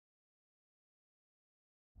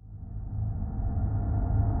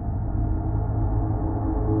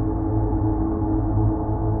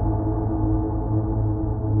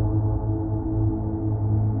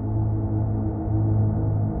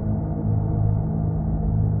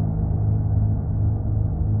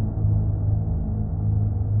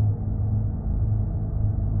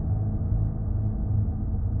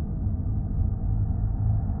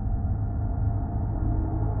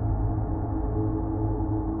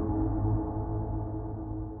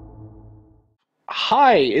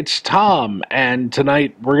Hi, it's Tom, and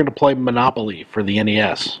tonight we're going to play Monopoly for the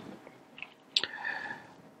NES.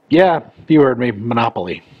 Yeah, you heard me,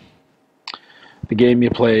 Monopoly. The game you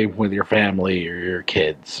play with your family or your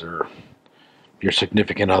kids or your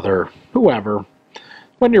significant other, whoever,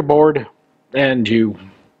 when you're bored and you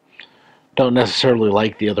don't necessarily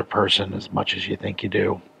like the other person as much as you think you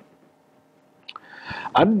do.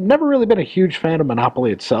 I've never really been a huge fan of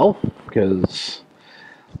Monopoly itself because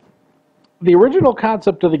the original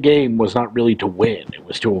concept of the game was not really to win, it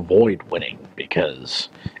was to avoid winning, because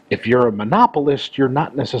if you're a monopolist, you're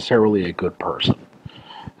not necessarily a good person.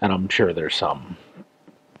 And I'm sure there's some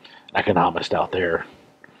economist out there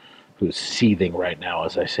who's seething right now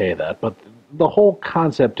as I say that, but the whole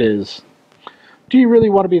concept is, do you really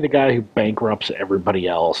want to be the guy who bankrupts everybody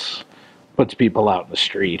else, puts people out in the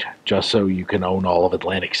street, just so you can own all of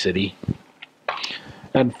Atlantic City?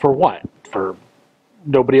 And for what? For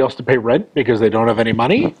nobody else to pay rent because they don't have any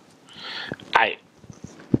money?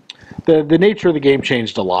 The nature of the game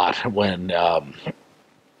changed a lot when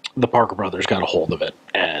the Parker brothers got a hold of it,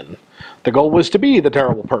 and the goal was to be the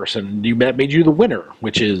terrible person. That made you the winner,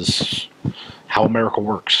 which is how America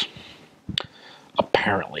works,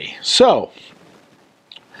 apparently. So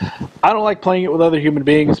I don't like playing it with other human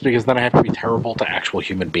beings because then I have to be terrible to actual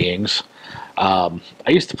human beings. I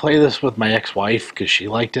used to play this with my ex-wife because she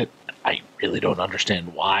liked it. I really don't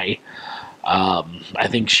understand why. I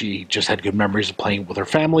think she just had good memories of playing with her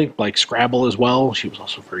family, like Scrabble as well. She was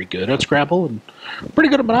also very good at Scrabble and pretty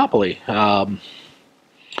good at Monopoly,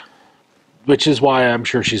 which is why I'm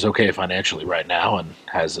sure she's okay financially right now and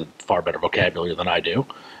has a far better vocabulary than I do.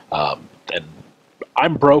 And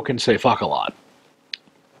I'm broke and say fuck a lot.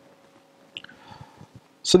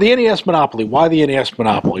 So the NES Monopoly, why the NES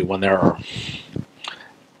Monopoly when there are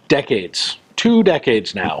decades, 2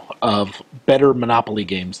 decades now, of better Monopoly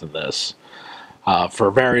games than this?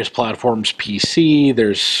 For various platforms, PC,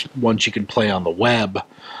 there's ones you can play on the web.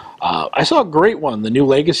 I saw a great one. The New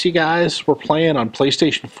Legacy guys were playing on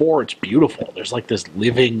PlayStation 4. It's beautiful. There's like this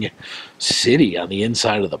living city on the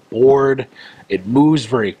inside of the board. It moves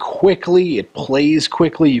very quickly. It plays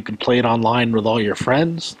quickly. You can play it online with all your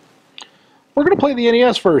friends. We're going to play the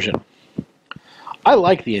NES version. I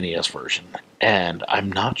like the NES version, and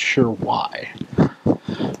I'm not sure why.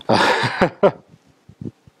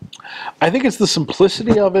 I think it's the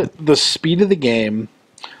simplicity of it, the speed of the game,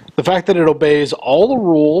 the fact that it obeys all the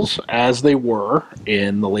rules as they were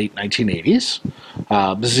in the late 1980s.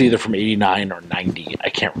 This is either from 89 or 90, I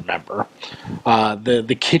can't remember.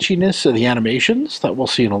 The kitschiness of the animations that we'll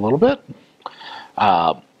see in a little bit.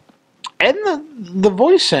 And the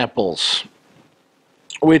voice samples,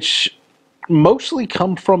 which mostly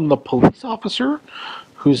come from the police officer,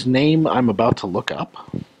 whose name I'm about to look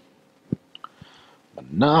up.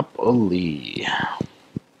 Monopoly.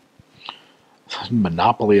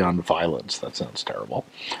 Monopoly on violence. That sounds terrible.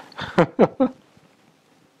 Yeah,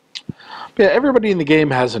 everybody in the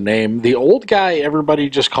game has a name. The old guy everybody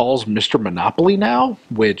just calls Mr. Monopoly now,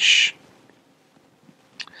 which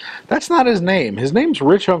that's not his name. His name's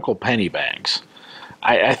Rich Uncle Pennybags.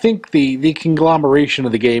 I think the conglomeration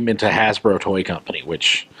of the game into Hasbro Toy Company,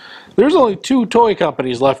 which there's only 2 toy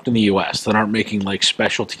companies left in the U.S. that aren't making like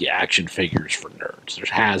specialty action figures for nerds. There's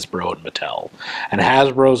Hasbro and Mattel, and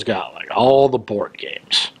Hasbro's got like all the board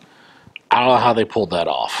games. I don't know how they pulled that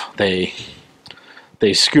off. They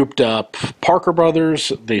scooped up Parker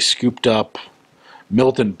Brothers. They scooped up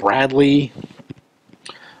Milton Bradley.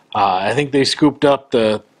 I think they scooped up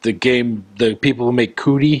the people who make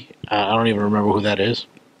Cootie. I don't even remember who that is.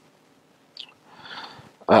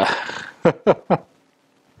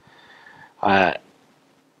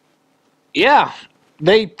 Yeah,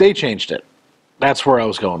 they changed it. That's where I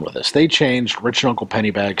was going with this. They changed Rich and Uncle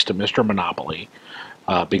Pennybags to Mr. Monopoly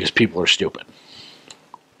because people are stupid.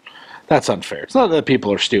 That's unfair. It's not that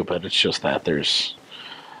people are stupid. It's just that there's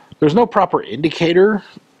no proper indicator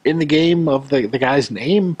in the game of the guy's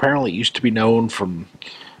name. Apparently, it used to be known from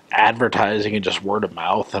advertising and just word of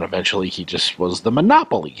mouth, and eventually he just was the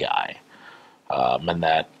Monopoly guy. And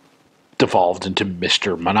that devolved into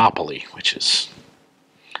Mr. Monopoly, which is...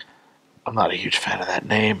 I'm not a huge fan of that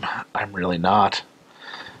name. I'm really not.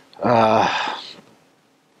 The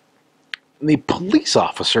police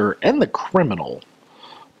officer and the criminal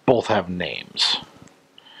both have names,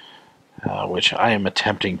 which I am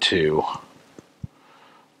attempting to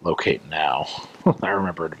locate now. I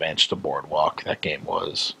remember Advance to Boardwalk. That game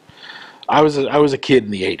was... I was a kid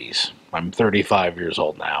in the 80s. I'm 35 years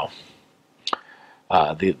old now.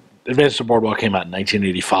 The Advance to Boardwalk came out in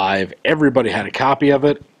 1985. Everybody had a copy of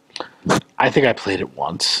it. I think I played it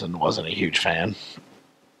once and wasn't a huge fan.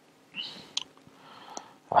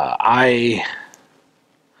 I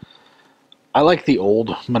like the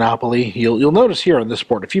old Monopoly. You'll notice here on this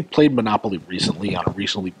board, if you've played Monopoly recently on a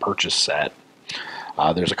recently purchased set,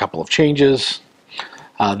 there's a couple of changes.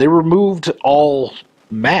 They removed all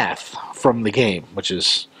math from the game, which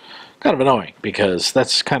is kind of annoying because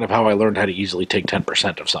that's kind of how I learned how to easily take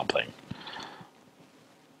 10% of something.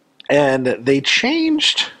 And they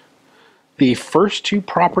changed the first two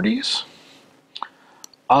properties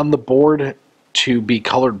on the board to be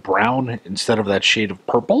colored brown instead of that shade of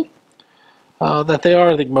purple that they are,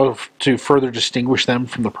 I think, to further distinguish them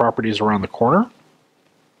from the properties around the corner.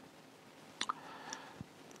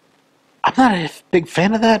 I'm not a big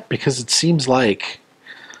fan of that because it seems like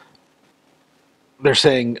they're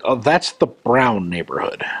saying, oh, that's the brown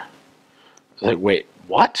neighborhood. Like, wait,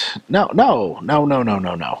 what? No.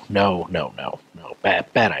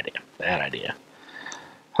 Bad idea.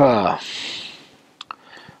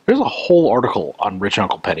 There's a whole article on Rich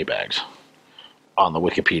Uncle Pennybags on the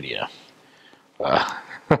Wikipedia.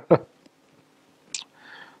 The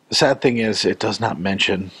sad thing is, it does not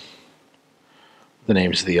mention the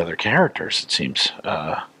names of the other characters, it seems.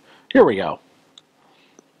 Here we go.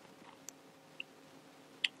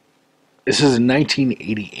 This is in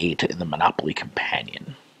 1988 in the Monopoly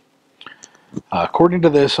Companion. According to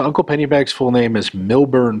this, Uncle Pennybags' full name is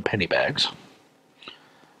Milburn Pennybags.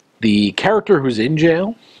 The character who's in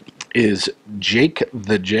jail is Jake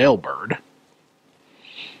the Jailbird.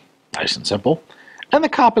 Nice and simple. And the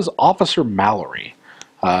cop is Officer Mallory.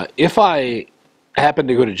 If I happen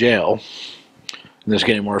to go to jail in this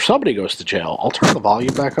game, or if somebody goes to jail, I'll turn the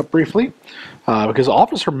volume back up briefly because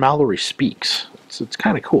Officer Mallory speaks. It's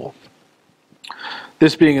kind of cool.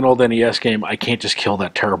 This being an old NES game, I can't just kill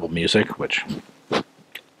that terrible music, which,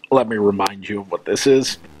 let me remind you of what this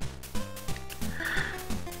is.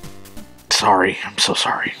 Sorry, I'm so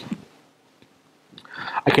sorry.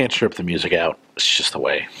 I can't strip the music out. It's just the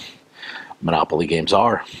way Monopoly games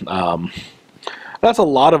are. That's a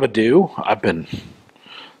lot of ado. I've been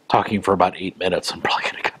talking for about 8 minutes. I'm probably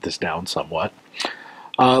going to cut this down somewhat.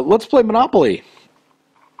 Let's play Monopoly.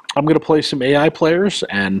 I'm going to play some AI players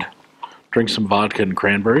and drink some vodka and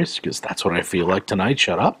cranberries, because that's what I feel like tonight.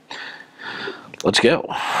 Shut up. Let's go.